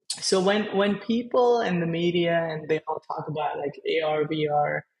So when people in the media and they all talk about like AR,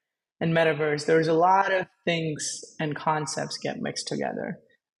 VR, and metaverse, there's a lot of things and concepts get mixed together,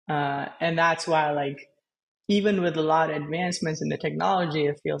 and that's why like even with a lot of advancements in the technology,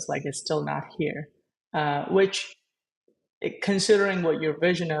 it feels like it's still not here. Which, considering what your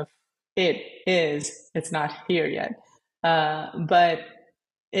vision of it is, it's not here yet. But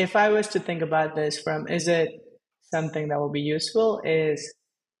if I was to think about this from, is it something that will be useful? Is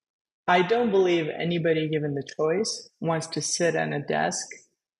I don't believe anybody given the choice wants to sit at a desk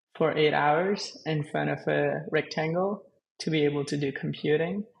for 8 hours in front of a rectangle to be able to do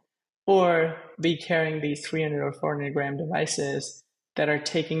computing, or be carrying these 300 or 400 gram devices that are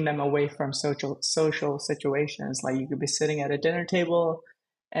taking them away from social situations. Like you could be sitting at a dinner table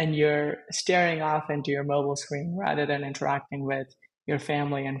and you're staring off into your mobile screen rather than interacting with your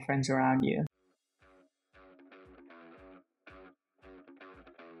family and friends around you.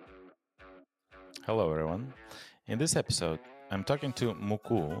 Hello, everyone. In this episode, I'm talking to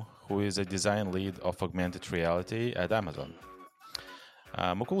Mukul, who is a design lead of augmented reality at Amazon.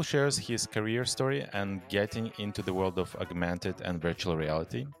 Mukul shares his career story and getting into the world of augmented and virtual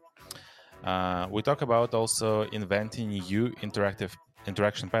reality. We talk about also inventing new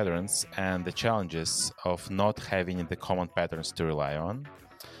interaction patterns and the challenges of not having the common patterns to rely on.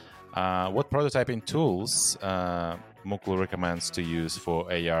 What prototyping tools Mukul recommends to use for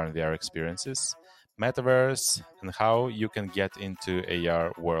AR and VR experiences, Metaverse, and how you can get into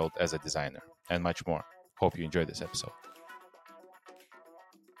AR world as a designer, and much more. Hope you enjoyed this episode.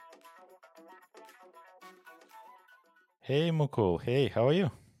 Hey Mukul, hey, how are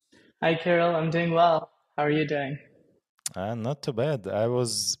you? Hi, Carol. I'm doing well. How are you doing? Not too bad. I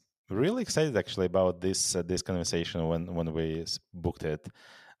was really excited actually about this conversation when we booked it,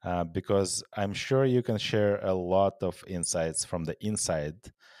 because I'm sure you can share a lot of insights from the inside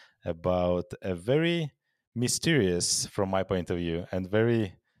about a very mysterious, from my point of view, and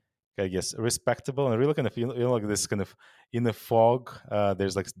very, I guess, respectable and really kind of like this kind of in the fog.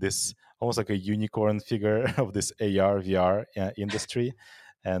 There's like this almost like a unicorn figure of this AR VR industry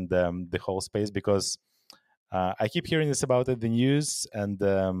and the whole space, because I keep hearing this about it, the news and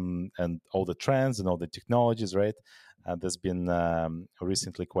all the trends and all the technologies, right? That's been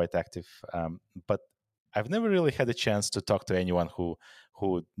recently quite active, but I've never really had a chance to talk to anyone who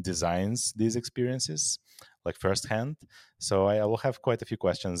designs these experiences like firsthand. So I will have quite a few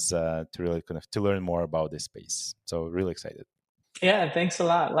questions to really kind of to learn more about this space. So really excited. Yeah, thanks a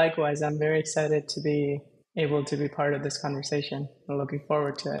lot. Likewise, I'm very excited to be able to be part of this conversation. I'm looking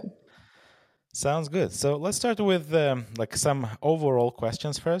forward to it. Sounds good. So let's start with like some overall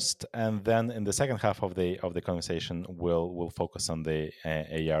questions first, and then in the second half of the conversation, we'll focus on the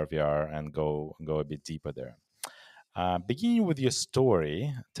AR VR and go a bit deeper there. Beginning with your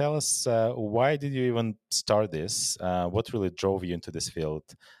story, tell us why did you even start this? What really drove you into this field,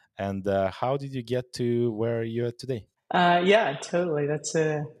 and how did you get to where you're at today? Yeah, totally. That's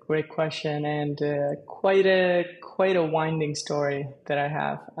a great question, and quite a winding story that I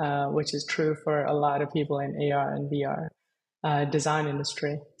have, which is true for a lot of people in AR and VR design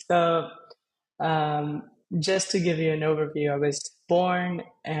industry. So, um, just to give you an overview, I was born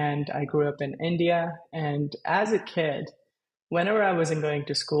and I grew up in India. And as a kid, whenever I wasn't going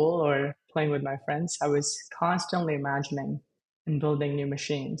to school or playing with my friends, I was constantly imagining and building new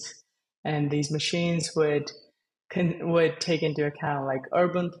machines. And these machines would take into account like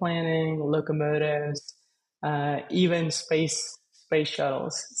urban planning, locomotives, even space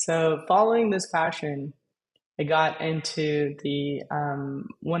shuttles. So following this passion, I got into the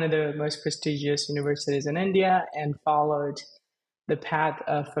one of the most prestigious universities in India and followed the path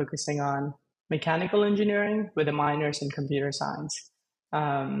of focusing on mechanical engineering with a minors in computer science.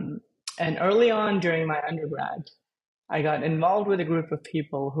 Um, and early on during my undergrad, I got involved with a group of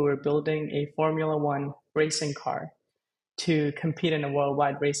people who were building a Formula One racing car to compete in a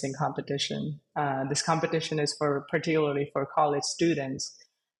worldwide racing competition. This competition is for particularly for college students.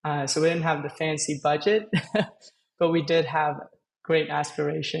 So we didn't have the fancy budget, but we did have great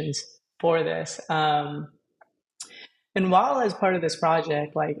aspirations for this. And while as part of this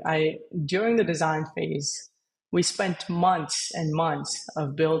project, like during the design phase, we spent months and months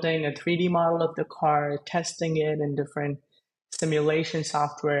of building a 3D model of the car, testing it in different simulation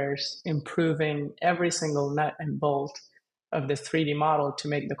softwares, improving every single nut and bolt of this 3D model to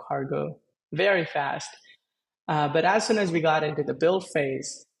make the car go very fast. But as soon as we got into the build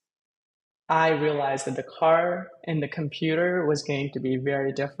phase, I realized that the car and the computer was going to be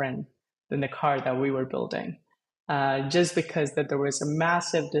very different than the car that we were building. Just because that there was a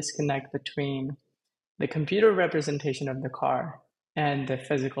massive disconnect between the computer representation of the car and the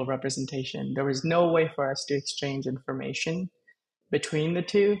physical representation. There was no way for us to exchange information between the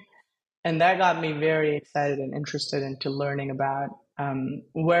two. And that got me very excited and interested into learning about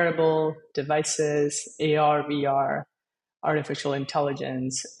wearable devices, AR, VR, artificial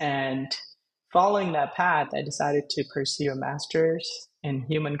intelligence. And following that path, I decided to pursue a master's in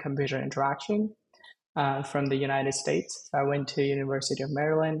human computer interaction from the United States. So I went to University of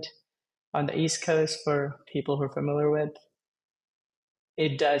Maryland on the East Coast. For people who are familiar with,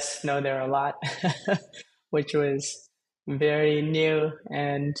 it does snow there a lot, which was very new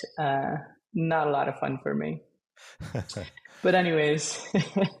and not a lot of fun for me. But anyways,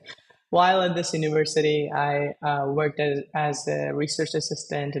 while at this university, I worked as a research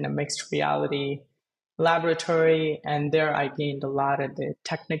assistant in a mixed reality laboratory, and there I gained a lot of the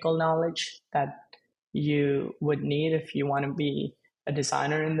technical knowledge that you would need if you want to be a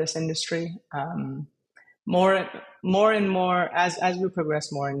designer in this industry. More, more and more as we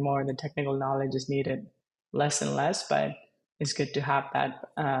progress more and more, the technical knowledge is needed less and less, but it's good to have that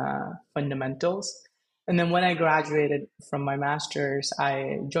fundamentals. And then when I graduated from my master's,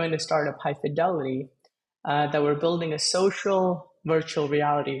 I joined a startup, High Fidelity, that were building a social virtual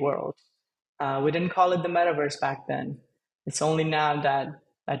reality world. We didn't call it the metaverse back then. It's only now that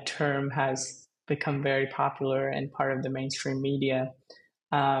that term has become very popular and part of the mainstream media.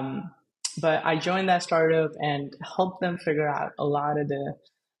 Um, but I joined that startup and helped them figure out a lot of the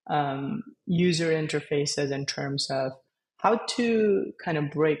user interfaces in terms of how to kind of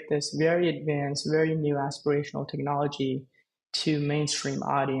break this very advanced, very new aspirational technology to mainstream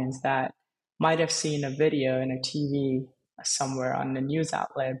audience that might have seen a video in a TV somewhere on the news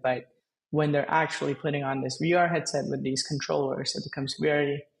outlet, but when they're actually putting on this VR headset with these controllers, it becomes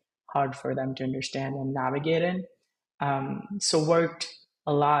very hard for them to understand and navigate in. So worked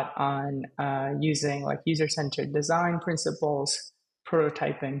a lot on using like user-centered design principles,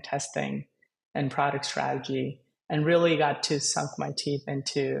 prototyping, testing, and product strategy, and really got to sunk my teeth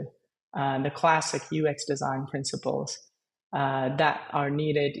into the classic UX design principles that are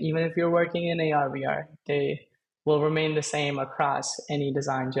needed, even if you're working in AR, VR. They will remain the same across any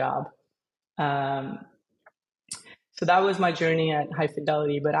design job. Um, so that was my journey at High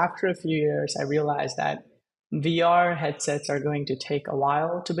Fidelity. But after a few years, I realized that VR headsets are going to take a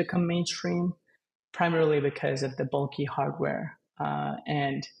while to become mainstream, primarily because of the bulky hardware.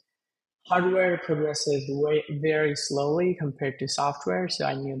 And hardware progresses very slowly compared to software. So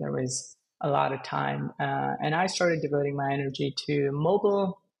I knew there was a lot of time. And I started devoting my energy to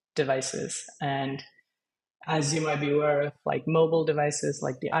mobile devices. And as you might be aware of, like mobile devices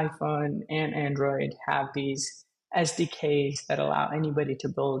like the iPhone and Android have these SDKs that allow anybody to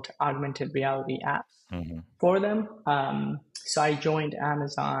build augmented reality apps Hmm. for them. So I joined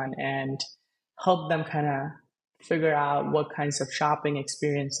Amazon and helped them kind of figure out what kinds of shopping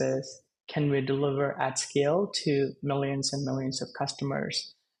experiences can we deliver at scale to millions and millions of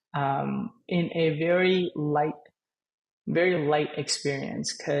customers in a very light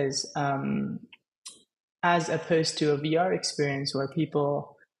experience. Because as opposed to a VR experience where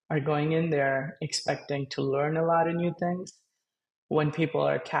people are going in there expecting to learn a lot of new things, when people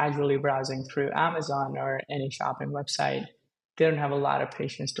are casually browsing through Amazon or any shopping website, they don't have a lot of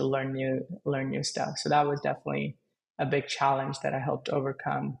patience to learn new stuff. So that was definitely a big challenge that I helped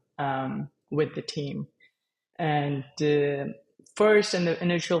overcome with the team. And first, in the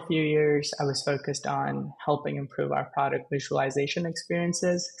initial few years, I was focused on helping improve our product visualization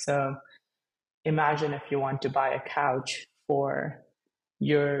experiences. So imagine if you want to buy a couch for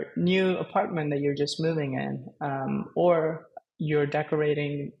your new apartment that you're just moving in, or you're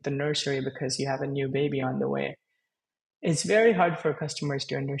decorating the nursery because you have a new baby on the way. It's very hard for customers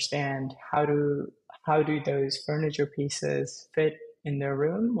to understand how do those furniture pieces fit in their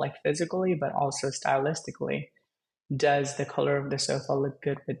room, like physically, but also stylistically. Does the color of the sofa look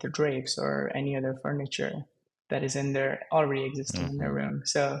good with the drapes or any other furniture that is in there already existing in their Hmm. room?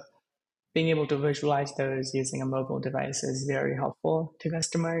 So being able to visualize those using a mobile device is very helpful to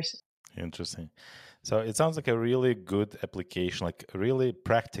customers. Interesting. So it sounds like a really good application, like a really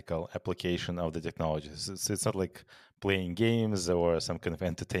practical application of the technology. It's not like playing games or some kind of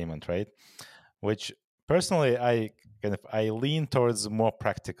entertainment, right? Which personally, I lean towards more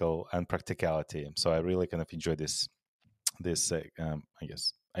practical and practicality. So I really kind of enjoy this I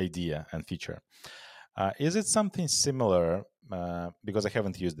guess idea and feature. Is it something similar? Because I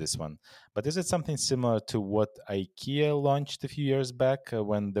haven't used this one, but is it something similar to what IKEA launched a few years back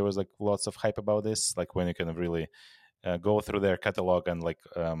when there was like lots of hype about this? Like when you kind of really go through their catalog and like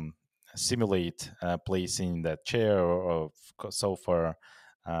simulate placing that chair or sofa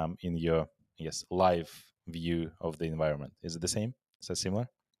in your, I guess, live view of the environment. Is it the same? Is that similar?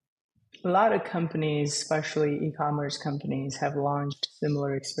 A lot of companies, especially e-commerce companies, have launched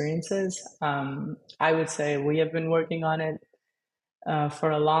similar experiences. I would say we have been working on it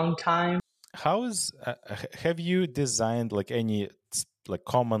for a long time. How is have you designed like any like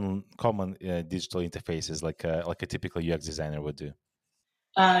common digital interfaces like a typical UX designer would do?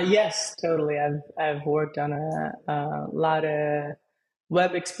 Yes, totally. I've worked on a lot of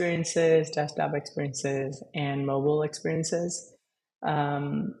web experiences, desktop experiences, and mobile experiences.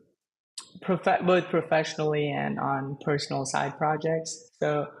 Um, both professionally and on personal side projects.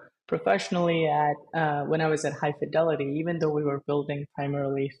 So professionally, at when I was at High Fidelity, even though we were building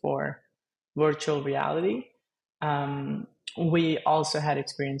primarily for virtual reality, um, we also had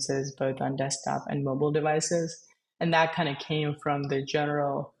experiences both on desktop and mobile devices, and that kind of came from the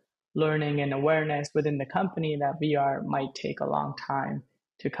general learning and awareness within the company that VR might take a long time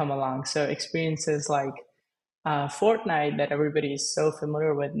to come along. So experiences like Fortnite that everybody is so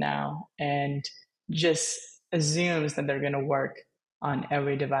familiar with now and just assumes that they're going to work on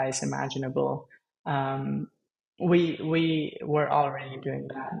every device imaginable. Um, we were already doing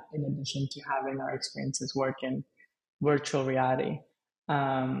that in addition to having our experiences work in virtual reality.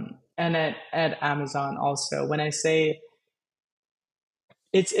 And at Amazon also, when I say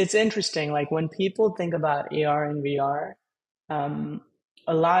it's interesting, like when people think about AR and VR, um,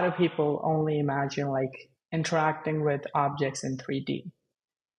 a lot of people only imagine like interacting with objects in 3D.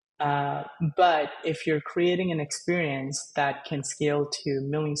 Uh, but if you're creating an experience that can scale to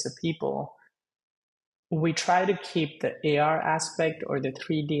millions of people, we try to keep the AR aspect or the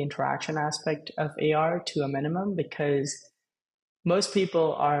 3D interaction aspect of AR to a minimum because most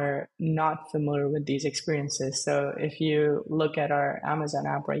people are not familiar with these experiences. So if you look at our Amazon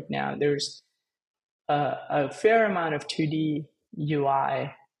app right now, there's a fair amount of 2D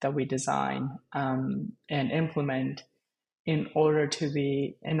UI that we design and implement in order to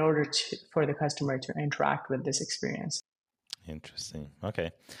for the customer to interact with this experience. Interesting.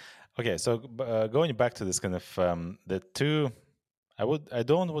 Okay. So going back to this kind of the two, I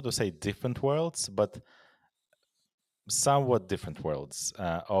don't want to say different worlds, but somewhat different worlds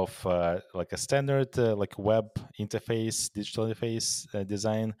of like a standard like web interface, digital interface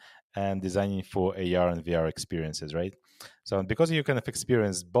design, and designing for AR and VR experiences, right? So because you kind of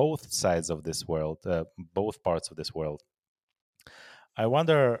experience both sides of this world, both parts of this world, I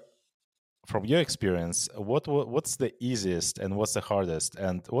wonder from your experience, what's the easiest and what's the hardest,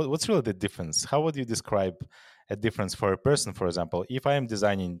 and what's really the difference? How would you describe a difference for a person, for example, if I am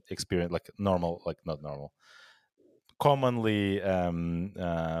designing experience like normal, like not normal, commonly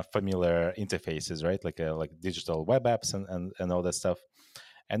familiar interfaces, right? Like digital web apps and all that stuff.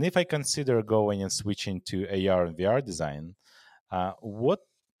 And if I consider going and switching to AR and VR design, what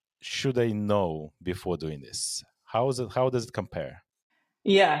should I know before doing this? How does it compare?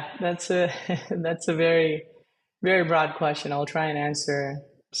 Yeah, that's a that's a very broad question. I'll try and answer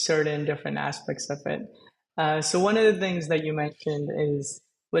certain different aspects of it. So one of the things that you mentioned is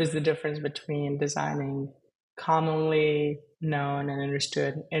what is the difference between designing commonly known and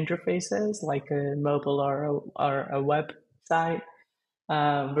understood interfaces like a mobile or a website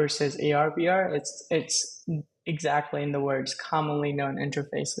versus AR VR. It's exactly in the words commonly known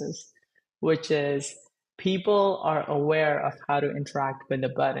interfaces, which is people are aware of how to interact with a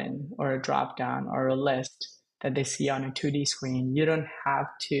button or a drop down or a list that they see on a 2D screen. You don't have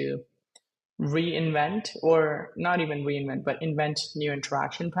to reinvent or not even reinvent, but invent new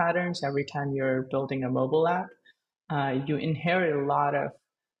interaction patterns every time you're building a mobile app. You inherit a lot of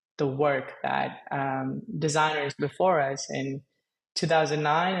the work that designers before us in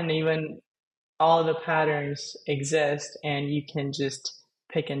 2009 and even all the patterns exist and you can just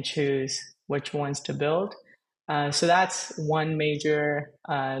pick and choose which ones to build. So that's one major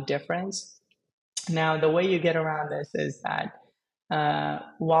difference. Now, the way you get around this is that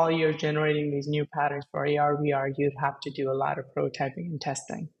while you're generating these new patterns for AR, VR, you'd have to do a lot of prototyping and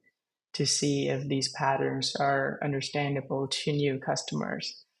testing to see if these patterns are understandable to new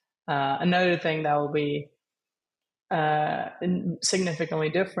customers. Another thing that will be significantly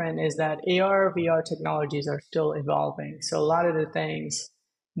different is that AR, VR technologies are still evolving. So a lot of the things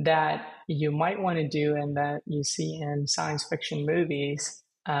that you might want to do and that you see in science fiction movies,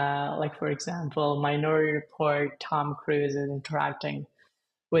 like for example, Minority Report, Tom Cruise is interacting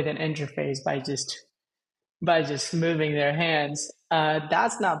with an interface by just moving their hands.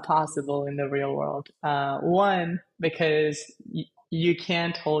 That's not possible in the real world. One, because you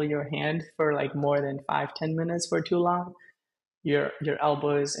can't hold your hand for like more than 5-10 minutes for too long. Your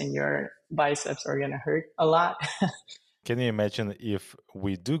elbows and your biceps are gonna hurt a lot. Can you imagine if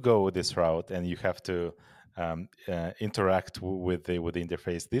we do go this route and you have to interact with the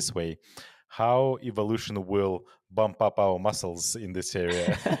interface this way, how evolution will bump up our muscles in this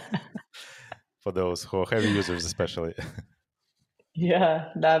area for those who are heavy users, especially. Yeah,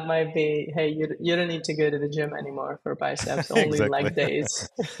 that might be. Hey, you don't need to go to the gym anymore for biceps, only Exactly. leg days.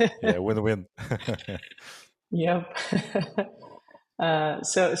 Yeah, win-win. Yep.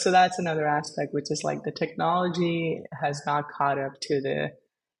 So that's another aspect, which is like the technology has not caught up to the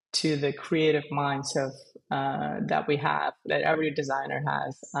creative minds of that we have, that every designer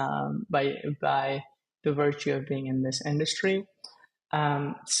has, by the virtue of being in this industry.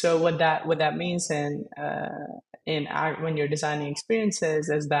 So what that means when you're designing experiences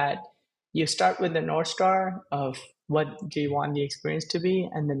is that you start with the North Star of what do you want the experience to be,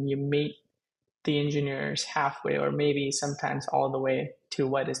 and then you meet the engineers halfway, or maybe sometimes all the way to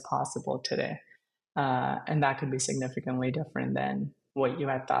what is possible today. And that could be significantly different than what you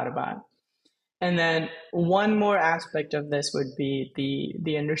had thought about. And then one more aspect of this would be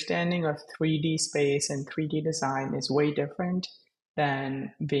the understanding of 3D space and 3D design is way different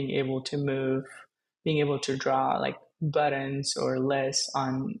than being able to draw like buttons or lists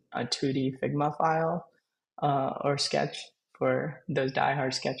on a 2D Figma file or Sketch for those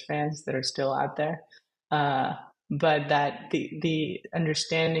diehard Sketch fans that are still out there. Uh, but that the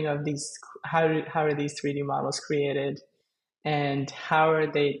understanding of these how are these 3D models created and how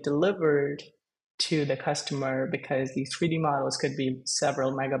are they delivered to the customer, because these 3D models could be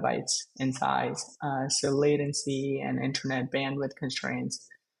several megabytes in size. So latency and internet bandwidth constraints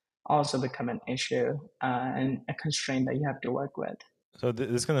also become an issue and a constraint that you have to work with. So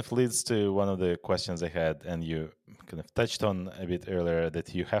this kind of leads to one of the questions I had, and you kind of touched on a bit earlier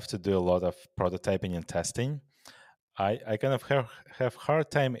that you have to do a lot of prototyping and testing. I kind of have hard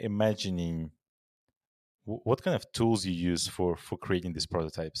time imagining what kind of tools you use for creating these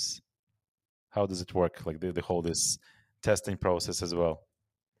prototypes. How does it work? Like the whole this testing process as well.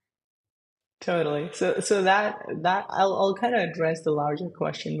 Totally. So that I'll kind of address the larger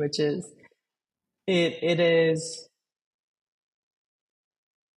question, which is it is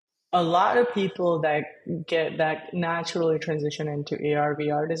a lot of people that naturally transition into AR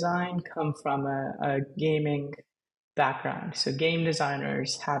VR design come from a gaming background. So game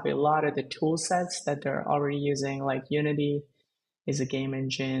designers have a lot of the tool sets that they're already using, like Unity is a game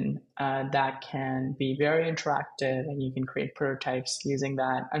engine that can be very interactive and you can create prototypes using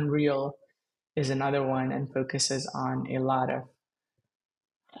that. Unreal is another one and focuses on a lot of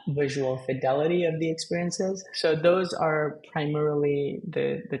visual fidelity of the experiences. So those are primarily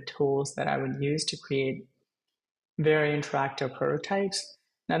the tools that I would use to create very interactive prototypes.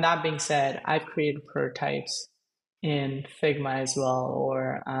 Now that being said, I've created prototypes in Figma as well,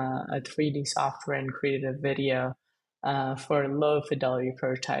 or a 3D software and created a video for low fidelity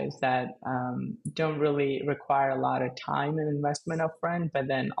prototypes that don't really require a lot of time and investment upfront, but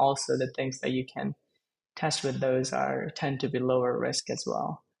then also the things that you can test with those are tend to be lower risk as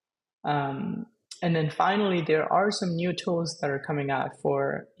well. Um, and then finally, there are some new tools that are coming out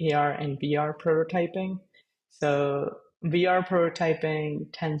for AR and VR prototyping. So VR prototyping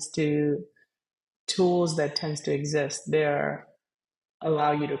tools that tends to exist there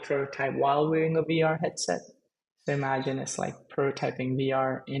allow you to prototype while wearing a VR headset. So imagine it's like prototyping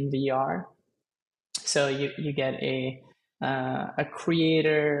VR in VR. So you get a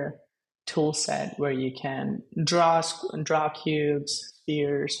creator tool set where you can draw cubes,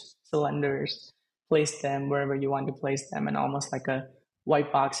 spheres, cylinders, place them wherever you want to place them, and almost like a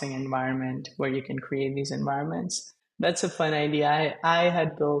white boxing environment where you can create these environments. That's a fun idea. I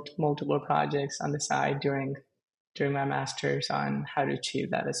had built multiple projects on the side during my master's on how to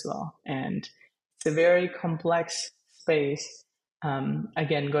achieve that as well. And it's a very complex space.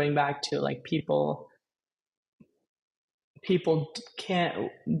 Again, going back to like people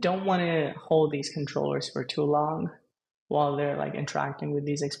can't don't want to hold these controllers for too long while they're like interacting with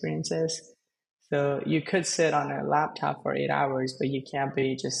these experiences. So you could sit on a laptop for 8 hours, but you can't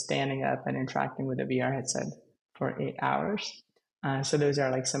be just standing up and interacting with a VR headset for 8 hours. So those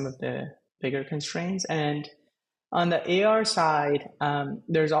are like some of the bigger constraints. And on the AR side,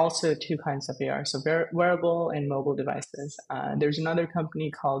 there's also two kinds of AR, so wearable and mobile devices. There's another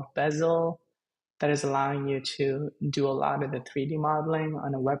company called Bezel that is allowing you to do a lot of the 3D modeling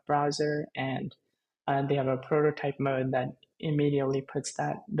on a web browser, and they have a prototype mode that immediately puts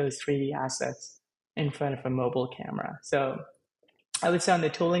those 3D assets in front of a mobile camera. So I would say on the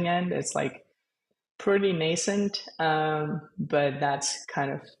tooling end, it's like pretty nascent, but that's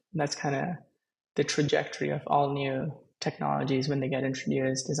kind of the trajectory of all new technologies when they get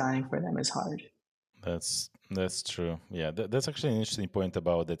introduced. Designing for them is hard. That's true. Yeah, that's actually an interesting point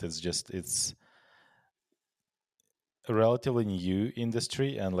about it. It's just a relatively new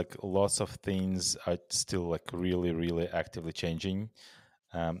industry, and like lots of things are still like really, really actively changing,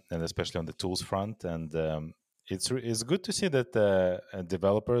 and especially on the tools front. And it's good to see that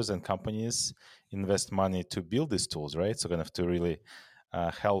developers and companies invest money to build these tools, right? So kind of to really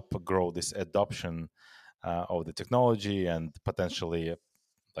help grow this adoption of the technology, and potentially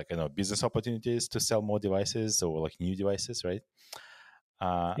like business opportunities to sell more devices or like new devices, right?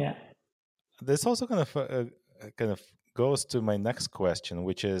 Uh, Yeah, this also kind of goes to my next question,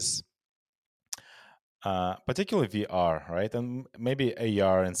 which is particularly VR, right? And maybe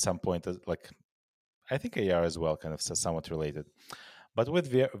AR in some point, like I think AR as well, kind of somewhat related. But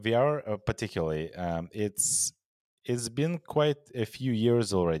with VR particularly, it's been quite a few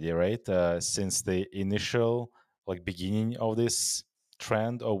years already, right? Since the initial like beginning of this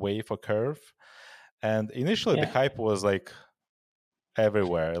trend or wave or curve. And initially, the yeah, hype was like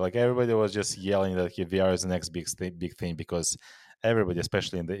everywhere. Like everybody was just yelling that VR is the next big thing, because everybody,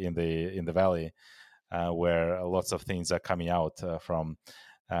 especially in the valley, where lots of things are coming out from.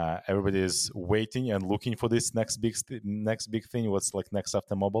 Everybody is waiting and looking for this next big thing. What's like next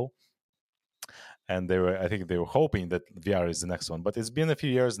after mobile? And I think they were hoping that VR is the next one. But it's been a few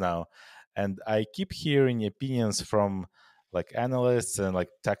years now, and I keep hearing opinions from like analysts and like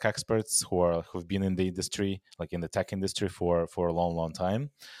tech experts who've been in the industry, like in the tech industry for a long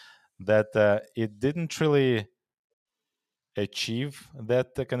time, that it didn't really achieve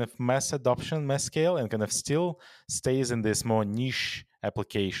that kind of mass adoption, mass scale, and kind of still stays in this more niche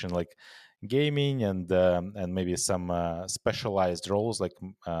application like gaming, and maybe some specialized roles like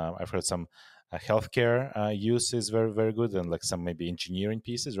I've heard some healthcare use is very good, and like some maybe engineering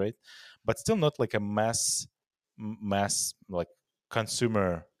pieces, right? But still not like a mass like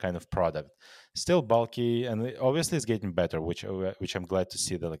consumer kind of product. Still bulky, and obviously it's getting better, which I'm glad to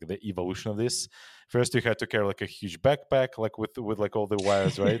see that like the evolution of this. First, you had to carry like a huge backpack, like with like all the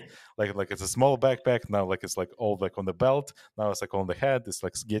wires, right? Like it's a small backpack. Now, like it's like all like on the belt. Now it's like on the head. It's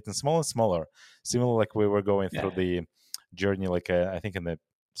like getting smaller and smaller. Similar, like we were going through yeah, the journey, like I think in the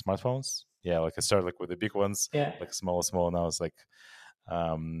smartphones. Yeah, like I started like with the big ones, yeah. like small. Now it's like,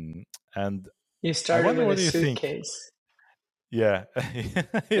 and You I started wonder with a what do you think? suitcase. Yeah,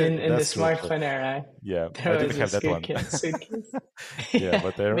 In the that's true. Actually, smartphone era, yeah, I there didn't was a have that one. suitcase. Yeah, Yeah,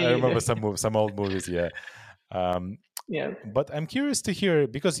 but I me remember either. some old movies. Yeah, um, Yeah. but I'm curious to hear,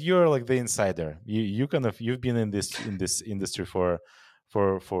 because you're like the insider. You kind of you've been in this industry for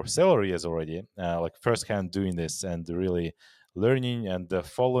several years already, like firsthand doing this and really learning and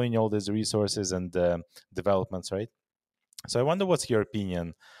following all these resources and developments, right? So I wonder what's your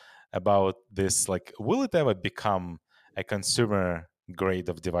opinion about this. Like, will it ever become a consumer grade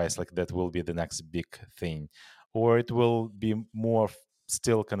of device, like that will be the next big thing, or it will be more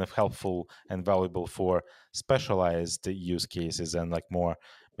still kind of helpful and valuable for specialized use cases and like more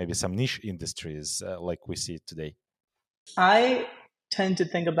maybe some niche industries like we see today? I tend to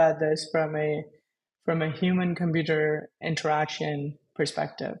think about this from a human computer interaction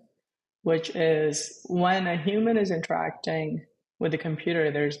perspective, which is when a human is interacting with a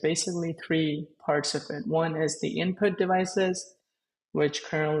computer, there's basically three parts of it. One is the input devices, which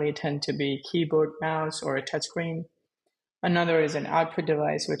currently tend to be keyboard, mouse, or a touchscreen. Another is an output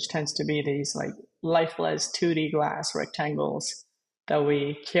device, which tends to be these like lifeless 2D glass rectangles that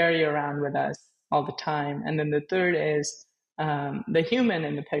we carry around with us all the time. And then the third is the human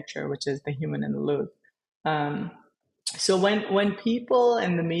in the picture, which is the human in the loop. Um, so when people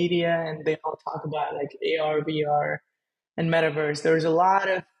in the media and they all talk about like AR, VR, and metaverse, there's a lot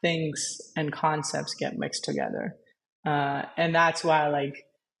of things and concepts get mixed together, and that's why like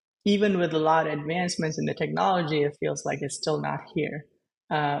even with a lot of advancements in the technology, it feels like it's still not here.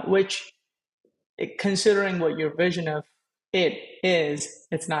 Which, considering what your vision of it is,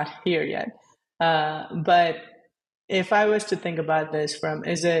 it's not here yet. But if I was to think about this from,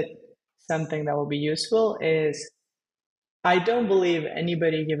 is it something that will be useful? Is I don't believe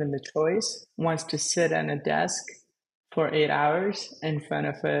anybody given the choice wants to sit at a desk for 8 hours in front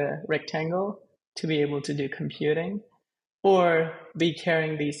of a rectangle to be able to do computing, or be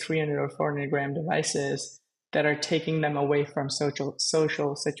carrying these 300 or 400-gram devices that are taking them away from social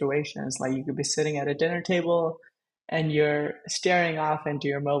situations. Like you could be sitting at a dinner table and you're staring off into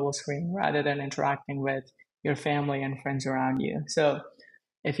your mobile screen rather than interacting with your family and friends around you. So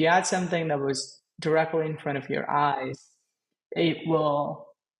if you had something that was directly in front of your eyes, it will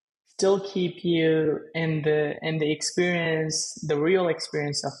still keep you in the experience, the real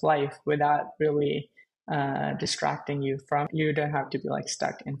experience of life, without really distracting you from. You don't have to be like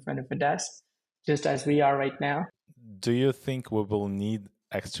stuck in front of a desk, just as we are right now. Do you think we will need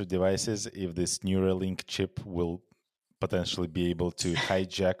extra devices if this Neuralink chip will potentially be able to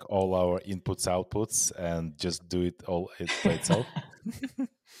hijack all our inputs outputs and just do it all it by itself?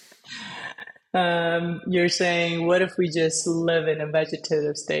 You're saying, what if we just live in a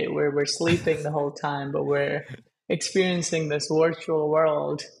vegetative state where we're sleeping the whole time, but we're experiencing this virtual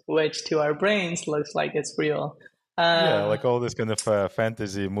world, which to our brains looks like it's real? Yeah, Um, like all this kind of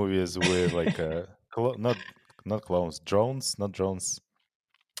fantasy movies with like not clones, drones, not drones.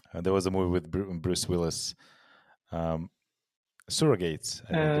 There was a movie with Bruce Willis, um, Surrogates,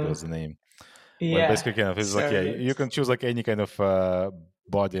 I think it uh, was the name. When yeah, basically kind of it's like, yeah, you surrogates. can choose like any kind of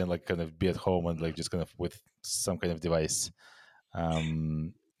body and like kind of be at home and like just kind of with some kind of device.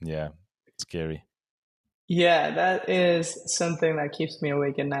 Yeah, scary. Yeah, that is something that keeps me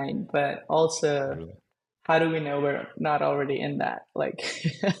awake at night. But also, Really. how do we know we're not already in that? Like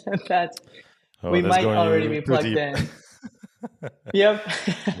that Oh, we that's might already going be too plugged deep. in. Yep.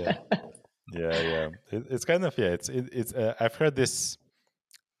 Yeah, yeah. It's kind of, yeah. It's. I've heard this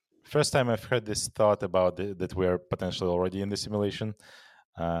first time. I've heard this thought about that we're potentially already in the simulation.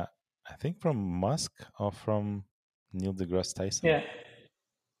 Uh, I think from Musk or from Neil deGrasse Tyson. Yeah.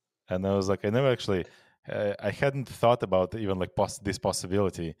 And I was like, I never actually, I hadn't thought about even like this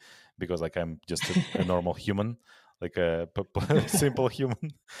possibility, because like I'm just a normal human, like a simple human.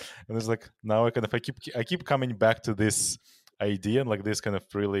 And it's like now I keep coming back to this idea and like this kind of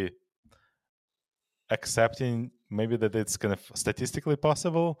really accepting maybe that it's kind of statistically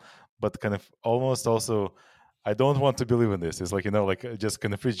possible, but kind of almost also I don't want to believe in this. It's like, like just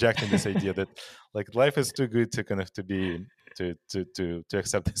kind of rejecting this idea that like life is too good to kind of to be to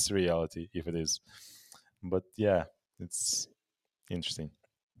accept this reality if it is. But yeah, it's interesting.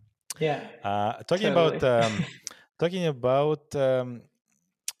 Yeah, Talking about totally. talking about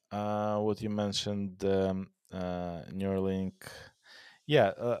what you mentioned, Neuralink.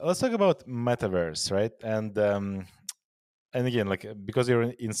 Yeah, let's talk about metaverse, right? And again, like because you're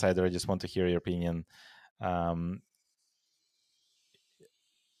an insider, I just want to hear your opinion. Um,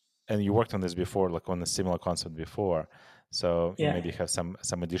 and you worked on this before, like on a similar concept before, so you Yeah. maybe have some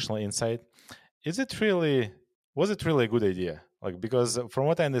additional insight. Is it really Was it really a good idea? Like, because from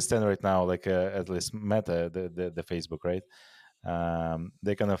what I understand right now, like at least Meta, the Facebook, right?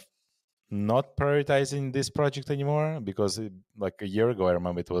 They kind of not prioritizing this project anymore, because like a year ago I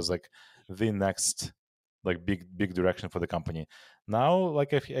remember it was like the next like big direction for the company. Now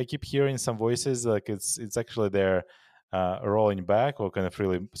like I keep hearing some voices like it's actually they're rolling back or kind of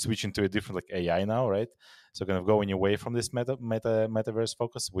really switching to a different like AI now, right? So kind of going away from this metaverse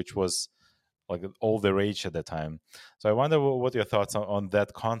focus, which was like all the rage at the time. So I wonder what your thoughts on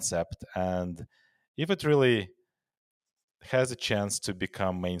that concept, and if it really has a chance to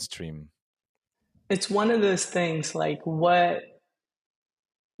become mainstream. It's one of those things like what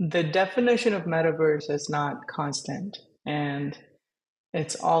the definition of metaverse is not constant. And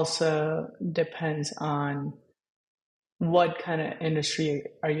it's also depends on what kind of industry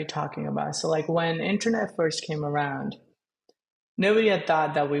are you talking about. So like when internet first came around, nobody had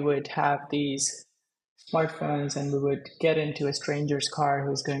thought that we would have these smartphones and we would get into a stranger's car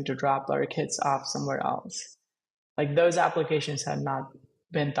who's going to drop our kids off somewhere else. Like those applications had not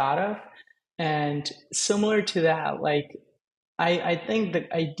been thought of. And similar to that, like I think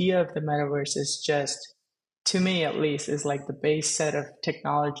the idea of the metaverse is just, to me at least, is like the base set of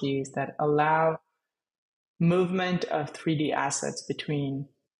technologies that allow movement of 3D assets between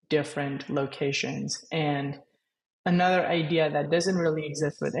different locations. And another idea that doesn't really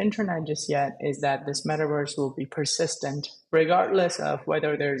exist with internet just yet is that this metaverse will be persistent regardless of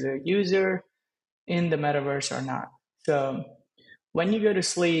whether there's a user in the metaverse or not. So when you go to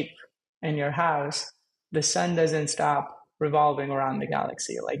sleep in your house, the sun doesn't stop revolving around the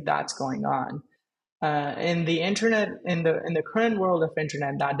galaxy. Like that's going on. In the internet, in the current world of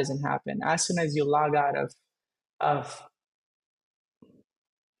internet, that doesn't happen. As soon as you log out of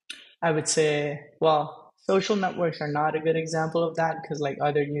I would say, well, social networks are not a good example of that because like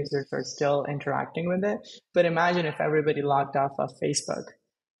other users are still interacting with it. But imagine if everybody logged off of Facebook.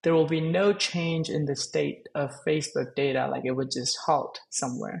 There will be no change in the state of Facebook data, like it would just halt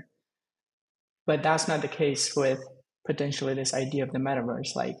somewhere. But that's not the case with potentially this idea of the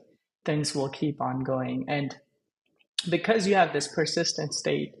metaverse. Like things will keep on going. And because you have this persistent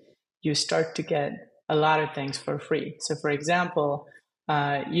state, you start to get a lot of things for free. So, for example,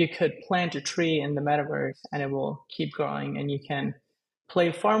 you could plant a tree in the metaverse and it will keep growing, and you can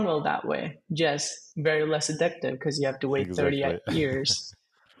play Farmville that way, just very less addictive because you have to wait 30 Exactly. years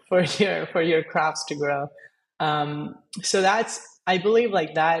for your crops to grow. So that's, I believe,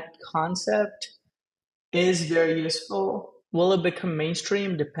 like that concept is very useful. Will it become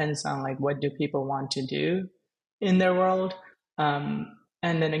mainstream? Depends on like what do people want to do. in their world. And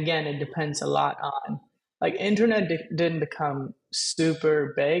then again, it depends a lot on like internet didn't become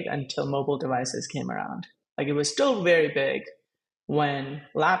super big until mobile devices came around. Like it was still very big when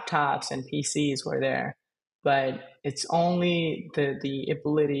laptops and PCs were there, but it's only the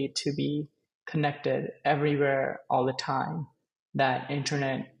ability to be connected everywhere all the time that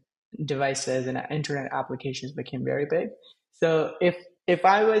internet devices and internet applications became very big. So if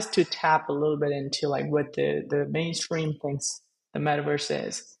I was to tap a little bit into like what the mainstream thinks the metaverse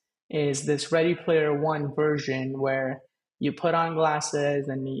is this Ready Player One version where you put on glasses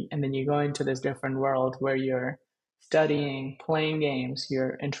and then you go into this different world where you're studying, playing games,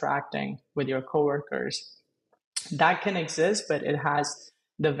 you're interacting with your coworkers. That can exist, but it has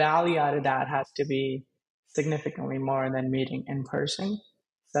the value out of that has to be significantly more than meeting in person.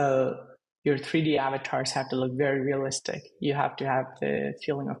 So your 3D avatars have to look very realistic. You have to have the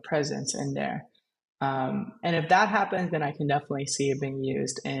feeling of presence in there. And if that happens, then I can definitely see it being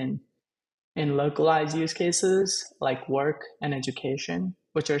used in localized use cases like work and education,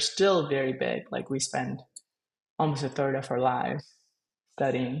 which are still very big. Like we spend almost a third of our lives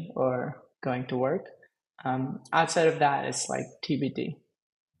studying or going to work. Outside of that, it's like TBD.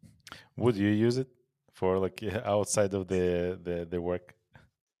 Would you use it for like outside of the work?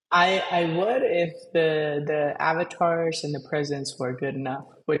 I would if the avatars and the presence were good enough,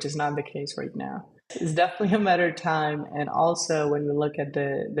 which is not the case right now. It's definitely a matter of time, and also when we look at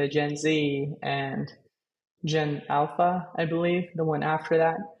the Gen Z and Gen Alpha, I believe the one after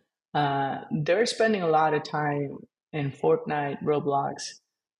that, they're spending a lot of time in Fortnite, Roblox,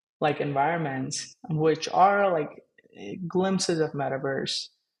 like environments, which are like glimpses of metaverse.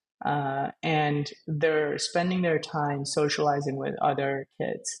 And they're spending their time socializing with other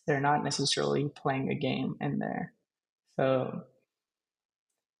kids. They're not necessarily playing a game in there. So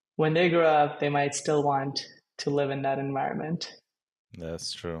when they grow up, they might still want to live in that environment.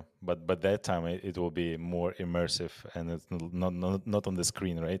 That's true, but that time it will be more immersive, and it's not on the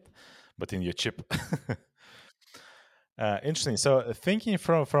screen, right? But in your chip. Interesting. So, thinking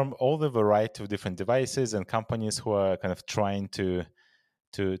from all the variety of different devices and companies who are kind of trying to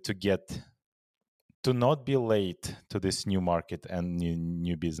get to not be late to this new market and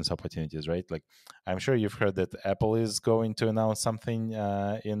new business opportunities, right? Like, I'm sure you've heard that Apple is going to announce something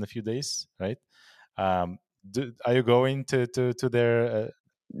in a few days, right? Um, are you going to their?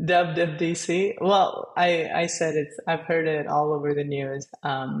 WWDC. Well, I said it's. I've heard it all over the news,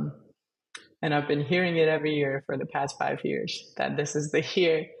 and I've been hearing it every year for the past 5 years that this is the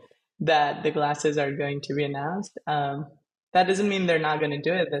year that the glasses are going to be announced. That doesn't mean they're not going to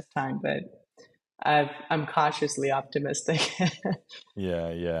do it this time, but I'm cautiously optimistic.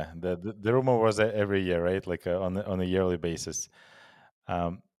 Yeah. The rumor was that every year, right? Like on a yearly basis.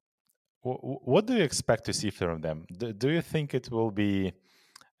 Um, what do you expect to see from them? Do you think it will be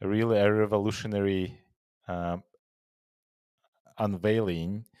really a revolutionary um,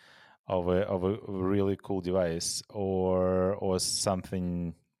 unveiling of a really cool device, or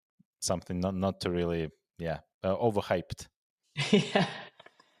something not to really, yeah, overhyped? Yeah.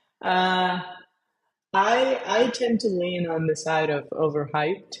 Uh, I tend to lean on the side of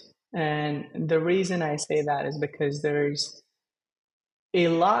overhyped, and the reason I say that is because there's a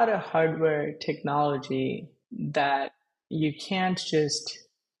lot of hardware technology that you can't just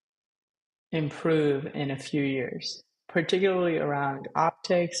improve in a few years, particularly around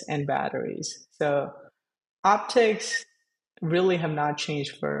optics and batteries. So optics really have not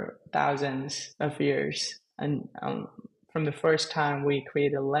changed for thousands of years, and from the first time we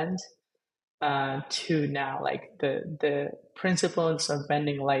created a lens to now, like the principles of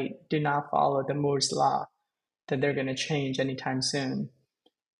bending light do not follow the Moore's law that they're going to change anytime soon.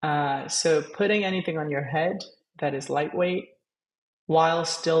 So putting anything on your head that is lightweight while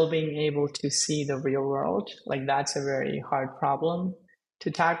still being able to see the real world, like that's a very hard problem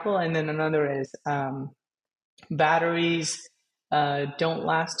to tackle. And then another is batteries don't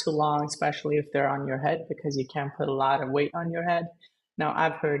last too long, especially if they're on your head, because you can't put a lot of weight on your head. Now,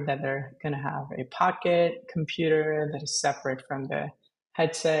 I've heard that they're going to have a pocket computer that is separate from the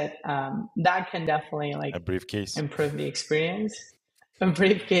headset. That can definitely A like briefcase, improve the experience. A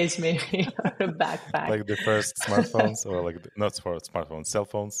briefcase, maybe, or a backpack. like the first smartphones, or like not for smartphones, cell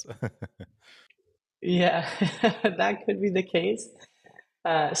phones. Yeah, that could be the case.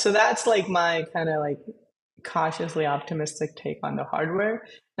 So that's like my kind of like cautiously optimistic take on the hardware.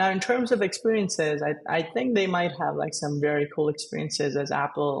 Now, in terms of experiences, I think they might have like some very cool experiences as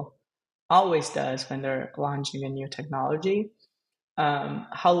Apple always does when they're launching a new technology.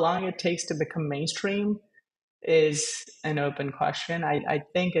 How long it takes to become mainstream is an open question. I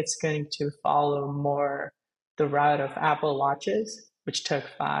think it's going to follow more the route of Apple Watches, which took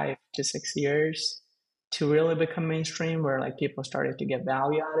 5 to 6 years to really become mainstream, where like people started to get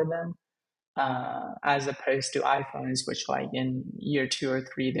value out of them, as opposed to iPhones, which like in year 2 or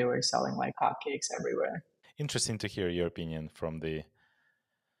 3 they were selling like hotcakes everywhere. Interesting to hear your opinion from the,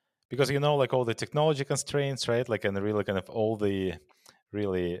 because like all the technology constraints, right? Like, and really kind of all the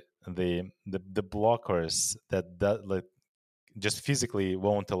really the blockers that like just physically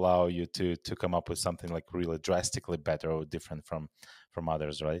won't allow you to come up with something like really drastically better or different from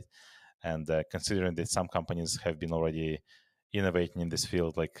others, right? And considering that some companies have been already innovating in this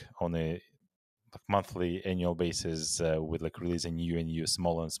field, like on a like monthly, annual basis, with like releasing new and new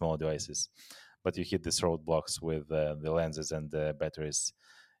smaller and smaller devices, but you hit these roadblocks with the lenses and the batteries.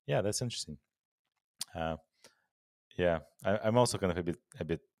 Yeah, that's interesting. Uh, yeah, I'm also kind of a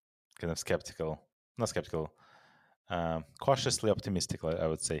bit kind of skeptical, not skeptical, cautiously optimistic, I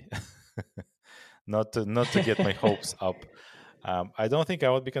would say. Not to get my hopes up. I don't think I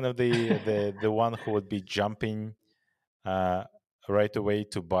would be kind of the one who would be jumping uh, right away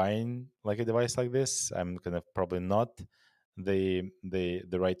to buying like a device like this. I'm kind of probably not the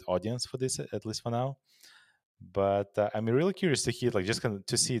right audience for this, at least for now. But I'm really curious to hear, like, just kind of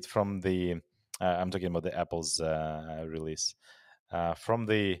to see it from the. I'm talking about the Apple's release, from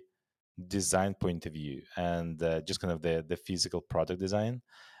the design point of view, and just kind of the physical product design,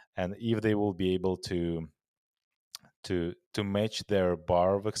 and if they will be able to match their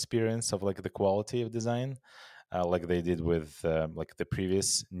bar of experience of like the quality of design, like they did with like the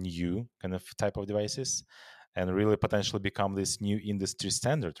previous new kind of type of devices, and really potentially become this new industry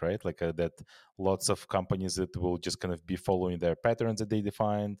standard, right? Like that lots of companies that will just kind of be following their patterns that they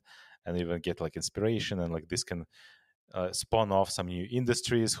defined, and even get like inspiration, and like this can spawn off some new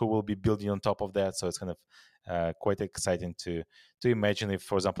industries who will be building on top of that. So it's kind of quite exciting to imagine if,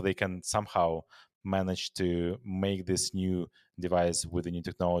 for example, they can somehow manage to make this new device with the new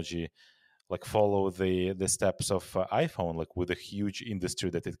technology like follow the steps of iPhone, like with a huge industry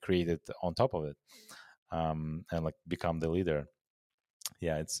that it created on top of it, and like become the leader.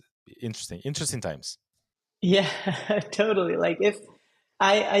 Yeah, it's interesting times. Yeah, totally. Like if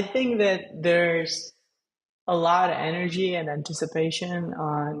I think that there's a lot of energy and anticipation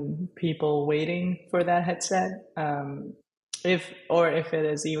on people waiting for that headset. If it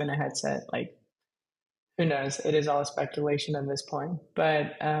is even a headset, like who knows? It is all speculation at this point.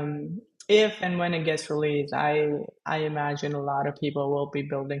 But if and when it gets released, I imagine a lot of people will be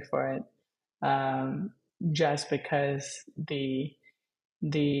building for it, just because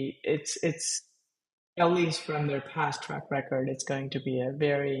it's at least from their past track record, it's going to be a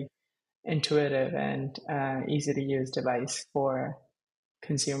very intuitive and easy to use device for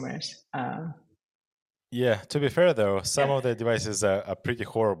consumers. Yeah, to be fair though, some Yeah. of the devices are pretty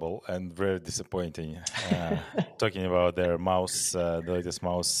horrible and very disappointing. Talking about their mouse, the latest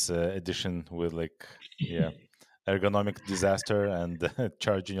mouse edition with like, yeah, ergonomic disaster, and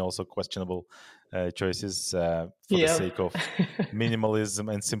charging also questionable choices for the Yep. sake of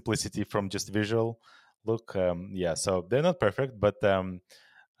minimalism and simplicity from just visual look. Yeah, so they're not perfect, but they're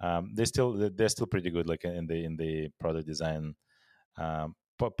still pretty good, like in the product design,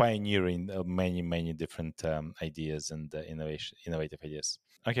 pioneering many different ideas and innovative ideas.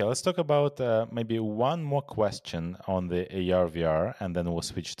 Okay, let's talk about maybe one more question on the AR VR, and then we'll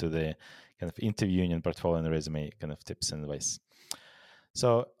switch to the kind of interviewing and portfolio and resume kind of tips and advice.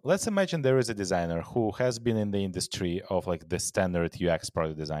 So let's imagine there is a designer who has been in the industry of like the standard UX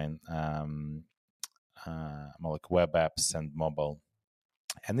product design, more like web apps and mobile,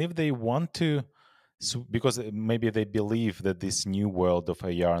 and if they want to, because maybe they believe that this new world of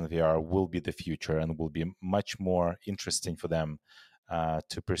AR and VR will be the future and will be much more interesting for them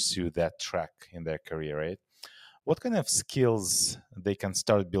to pursue that track in their career, right? What kind of skills they can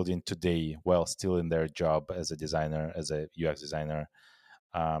start building today while still in their job as a designer, as a UX designer,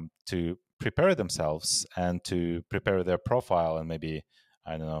 to prepare themselves and to prepare their profile and maybe,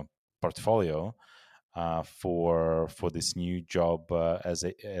 I don't know, portfolio for this new job as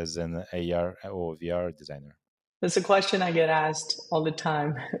an AR or VR designer? It's a question I get asked all the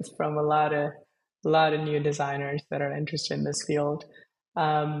time from a lot of new designers that are interested in this field.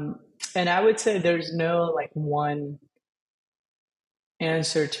 Um, and I would say there's no like one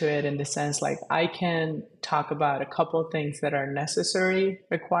answer to it, in the sense like I can talk about a couple things that are necessary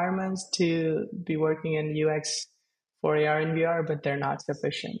requirements to be working in UX for AR and VR, but they're not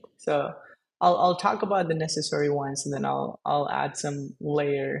sufficient. So I'll talk about the necessary ones, and then I'll add some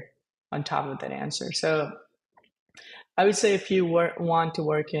layer on top of that answer. So I would say if you want to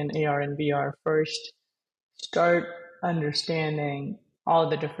work in AR and VR, first start understanding all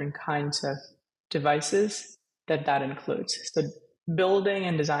the different kinds of devices that includes. So building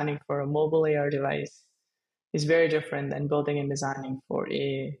and designing for a mobile AR device is very different than building and designing for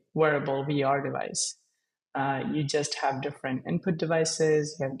a wearable VR device. You just have different input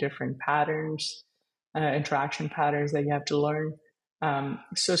devices, you have different patterns, interaction patterns that you have to learn.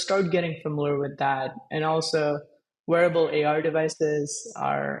 So start getting familiar with that. And also, wearable AR devices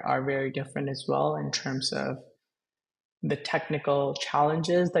are very different as well in terms of the technical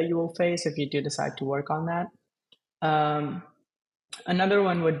challenges that you will face if you do decide to work on that. Um, Another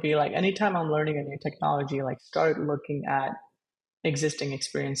one would be like anytime I'm learning a new technology, like start looking at existing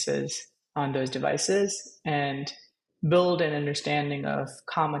experiences on those devices and build an understanding of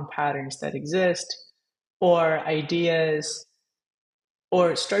common patterns that exist or ideas,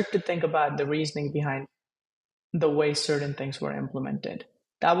 or start to think about the reasoning behind the way certain things were implemented.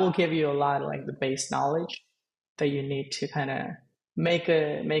 That will give you a lot of like the base knowledge that you need to kind of make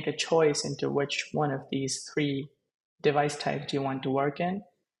a choice into which one of these three device types you want to work in.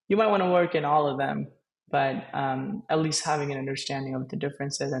 You might want to work in all of them, but at least having an understanding of the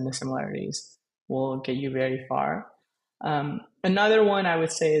differences and the similarities will get you very far. Another one I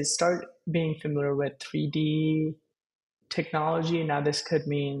would say is start being familiar with 3D technology. Now, this could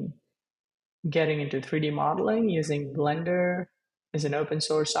mean getting into 3D modeling using Blender as an open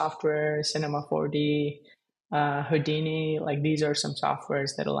source software, Cinema 4D, Houdini. Like these are some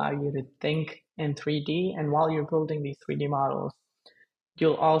softwares that allow you to think in 3D. And while you're building these 3D models,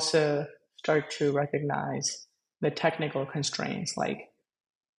 you'll also start to recognize the technical constraints. Like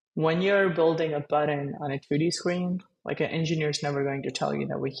when you're building a button on a 2D screen, like an engineer is never going to tell you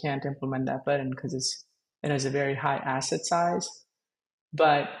that we can't implement that button because it has a very high asset size.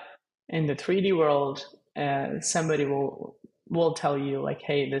 But in the 3D world, somebody will tell you like,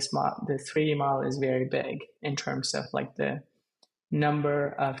 hey, the 3D model is very big in terms of like the number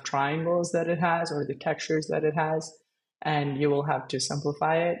of triangles that it has or the textures that it has, and you will have to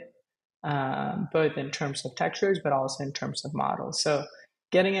simplify it, both in terms of textures but also in terms of models. So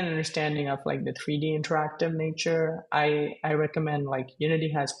getting an understanding of like the 3D interactive nature, I recommend like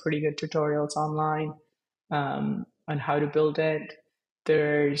Unity has pretty good tutorials online on how to build it.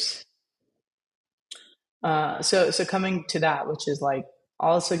 There's so coming to that, which is like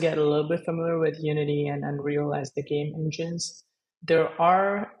also get a little bit familiar with Unity and Unreal as the game engines. There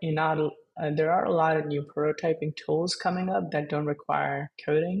are there are a lot of new prototyping tools coming up that don't require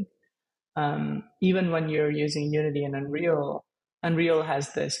coding. Even when you're using Unity and Unreal, Unreal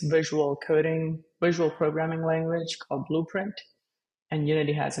has this visual programming language called Blueprint, and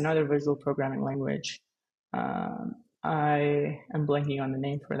Unity has another visual programming language. I am blanking on the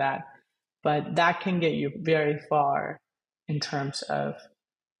name for that, but that can get you very far in terms of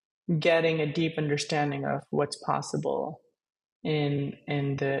getting a deep understanding of what's possible in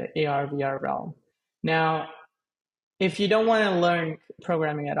the AR VR realm. Now, if you don't want to learn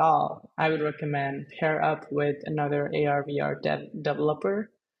programming at all, I would recommend pair up with another AR VR developer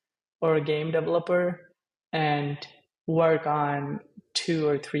or a game developer and work on 2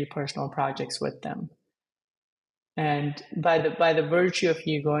 or 3 personal projects with them. And by the virtue of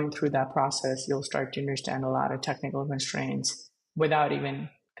you going through that process, you'll start to understand a lot of technical constraints without even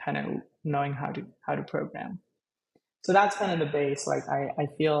kind of knowing how to program. So that's kind of the base. Like I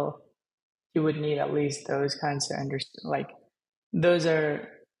feel you would need at least those kinds of like those are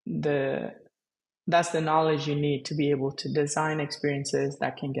the that's the knowledge you need to be able to design experiences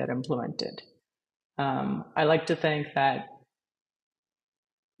that can get implemented. I like to think that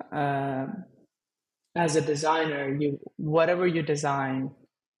uh, as a designer, whatever you design,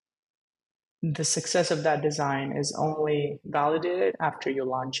 the success of that design is only validated after you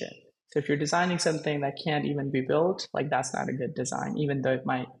launch it. So if you're designing something that can't even be built, like that's not a good design, even though it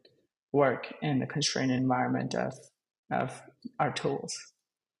might work in the constrained environment of our tools.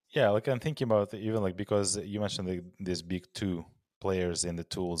 Yeah, like I'm thinking about even like because you mentioned these big two players in the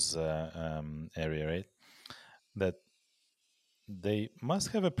tools area, right? That they must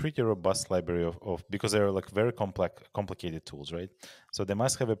have a pretty robust library of because they're like very complicated tools, right? So they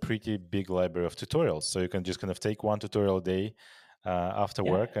must have a pretty big library of tutorials. So you can just kind of take one tutorial a day after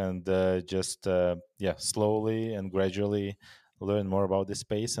Yeah. work and just slowly and gradually learn more about this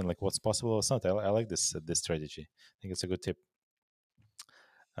space and like what's possible or what's not. I like this strategy. I think it's a good tip.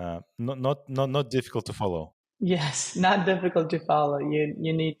 Not difficult to follow. Yes, not difficult to follow. You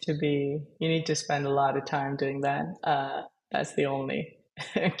need to spend a lot of time doing that. That's the only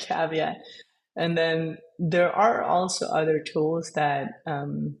caveat. And then there are also other tools that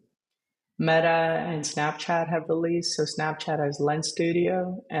Meta and Snapchat have released. So Snapchat has Lens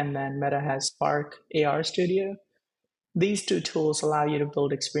Studio, and then Meta has Spark AR Studio. These two tools allow you to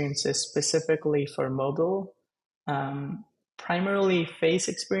build experiences specifically for mobile, um, primarily face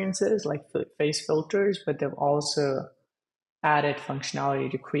experiences like face filters, but they've also added functionality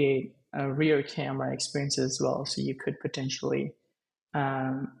to create a rear camera experience as well. So you could potentially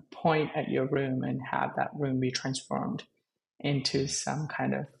point at your room and have that room be transformed into some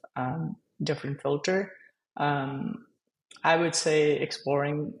kind of different filter. Um, I would say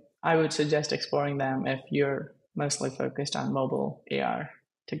exploring, I would suggest exploring them if you're mostly focused on mobile AR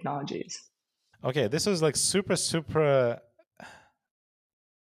technologies. Okay, this was like super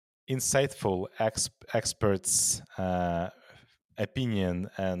insightful experts opinion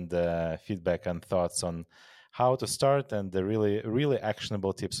and feedback and thoughts on how to start, and the really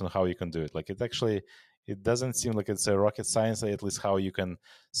actionable tips on how you can do it. Like, it actually, it doesn't seem like it's a rocket science, at least how you can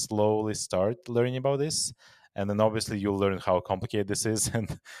slowly start learning about this. And then obviously you'll learn how complicated this is,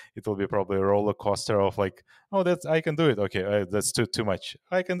 and it will be probably a roller coaster of like, oh, that's, I can do it, okay, that's too much,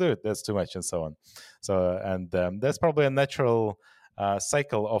 I can do it, that's too much, and so on. So, and that's probably a natural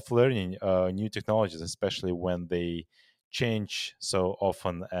cycle of learning new technologies, especially when they change so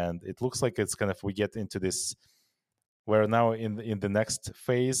often. And it looks like it's kind of, we get into this, we're now in the next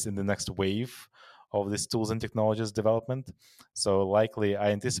phase, in the next wave of these tools and technologies development. So likely,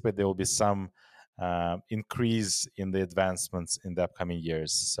 I anticipate there will be some increase in the advancements in the upcoming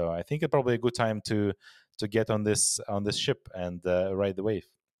years. So I think it's probably a good time to get on this ship and ride the wave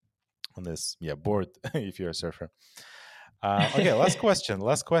on this, yeah, board if you're a surfer. Okay, last question.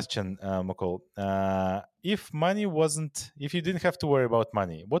 Last question, Mukul. If you didn't have to worry about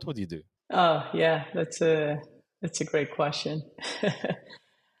money, what would you do? Oh yeah, that's a great question.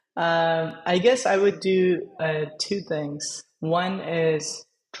 I guess I would do two things. One is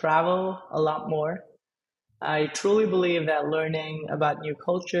travel a lot more. I truly believe that learning about new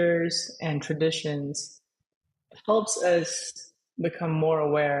cultures and traditions helps us become more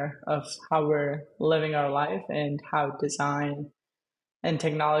aware of how we're living our life and how design and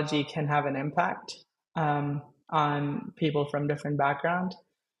technology can have an impact on people from different backgrounds.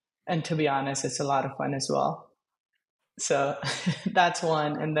 And to be honest, it's a lot of fun as well. So that's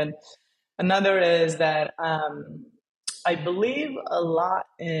one. And then another is that I believe a lot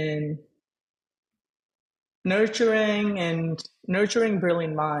in nurturing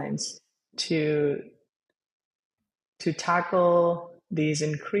brilliant minds to to tackle these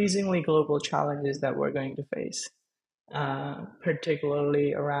increasingly global challenges that we're going to face,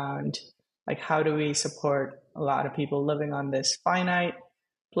 particularly around like how do we support a lot of people living on this finite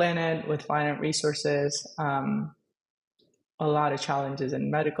planet with finite resources, a lot of challenges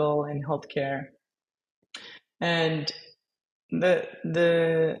in medical and healthcare, and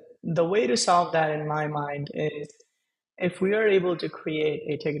the way to solve that in my mind is if we are able to create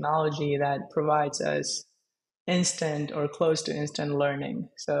a technology that provides us instant or close to instant learning.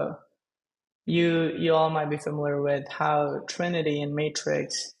 So you all might be familiar with how Trinity in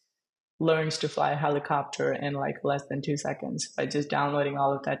Matrix learns to fly a helicopter in like less than 2 seconds by just downloading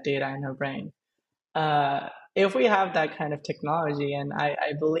all of that data in her brain. If we have that kind of technology, and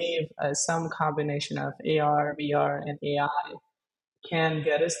I believe some combination of AR, VR, and AI can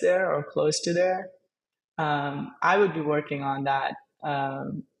get us there or close to there, I would be working on that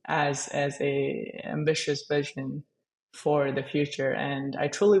as a ambitious vision for the future, and I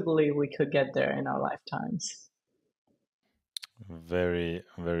truly believe we could get there in our lifetimes. Very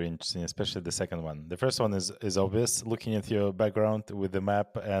interesting, especially the second one. The first one is obvious. Looking at your background with the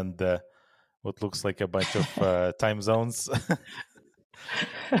map and what looks like a bunch of time zones.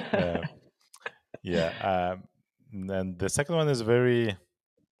 uh, yeah, and the second one is very,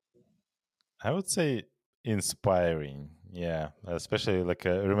 I would say, inspiring. Yeah, especially like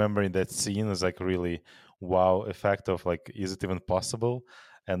remembering that scene is like really wow effect of like, is it even possible?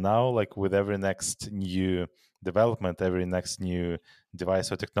 And now, like with every next new development, every next new device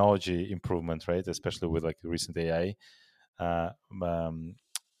or technology improvement, right? Especially with like recent AI, uh, um,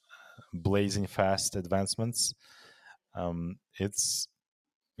 blazing fast advancements, it's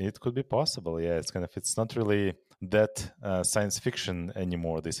it could be possible. Yeah, it's kind of, it's not really that science fiction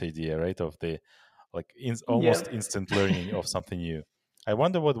anymore. This idea, right, of the like almost Yep. instant learning of something new. I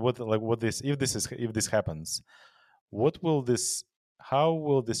wonder what like what this, if this happens, what will this, how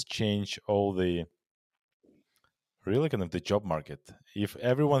will this change all the really kind of the job market if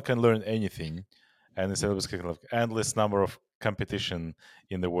everyone can learn anything, and instead of this kind of endless number of competition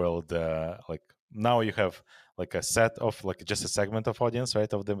in the world, like now you have like a set of like just a segment of audience,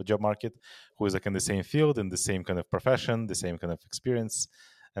 right, of the job market, who is like in the same field, in the same kind of profession, the same kind of experience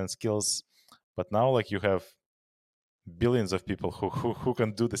and skills. But now like you have billions of people who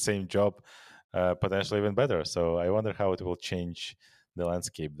can do the same job, potentially even better. So I wonder how it will change the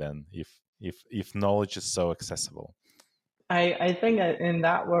landscape then, if knowledge is so accessible. I think that in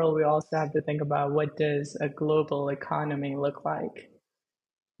that world, we also have to think about what does a global economy look like?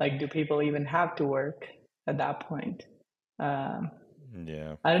 Like, do people even have to work at that point? Um,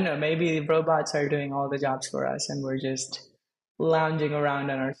 Yeah. I don't know. Maybe robots are doing all the jobs for us, and we're just lounging around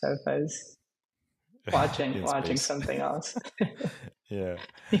on our sofas, watching In watching space. something else. Yeah.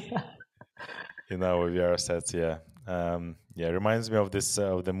 Yeah. In our VR sets, yeah. Yeah, it reminds me of this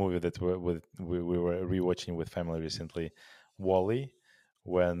of the movie that we were rewatching with family recently, Wally,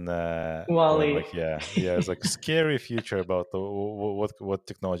 when Wally. like yeah, it's like scary future about what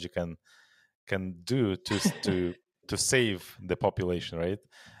technology can do to save the population, right?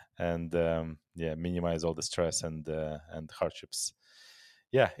 And yeah, minimize all the stress and hardships.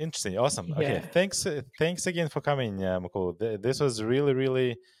 Yeah, interesting, awesome. Okay, Yeah. thanks again for coming, Mukul. This was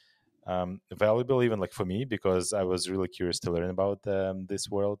really valuable, even like for me, because I was really curious to learn about this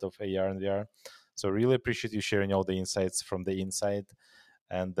world of AR and VR. So really appreciate you sharing all the insights from the inside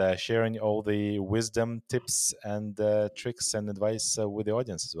and sharing all the wisdom, tips, and tricks and advice with the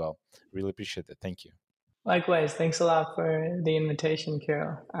audience as well. Really appreciate it. Thank you. Likewise. Thanks a lot for the invitation,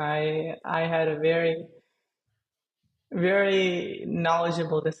 Kirill. I had a very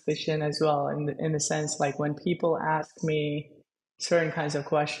knowledgeable discussion as well in the sense like when people ask me certain kinds of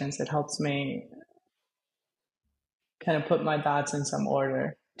questions, it helps me kind of put my thoughts in some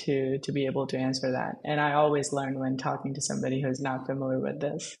order to be able to answer that. And I always learn when talking to somebody who's not familiar with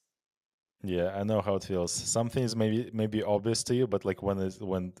this. Yeah, I know how it feels. Some things maybe obvious to you, but like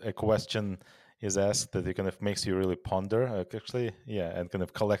when a question is asked that it kind of makes you really ponder, actually, yeah, and kind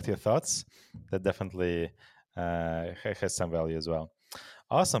of collect your thoughts. That definitely has some value as well.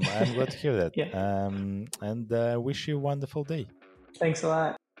 Awesome. I'm glad to hear that. Yeah. And wish you a wonderful day. Thanks a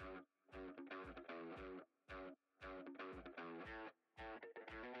lot.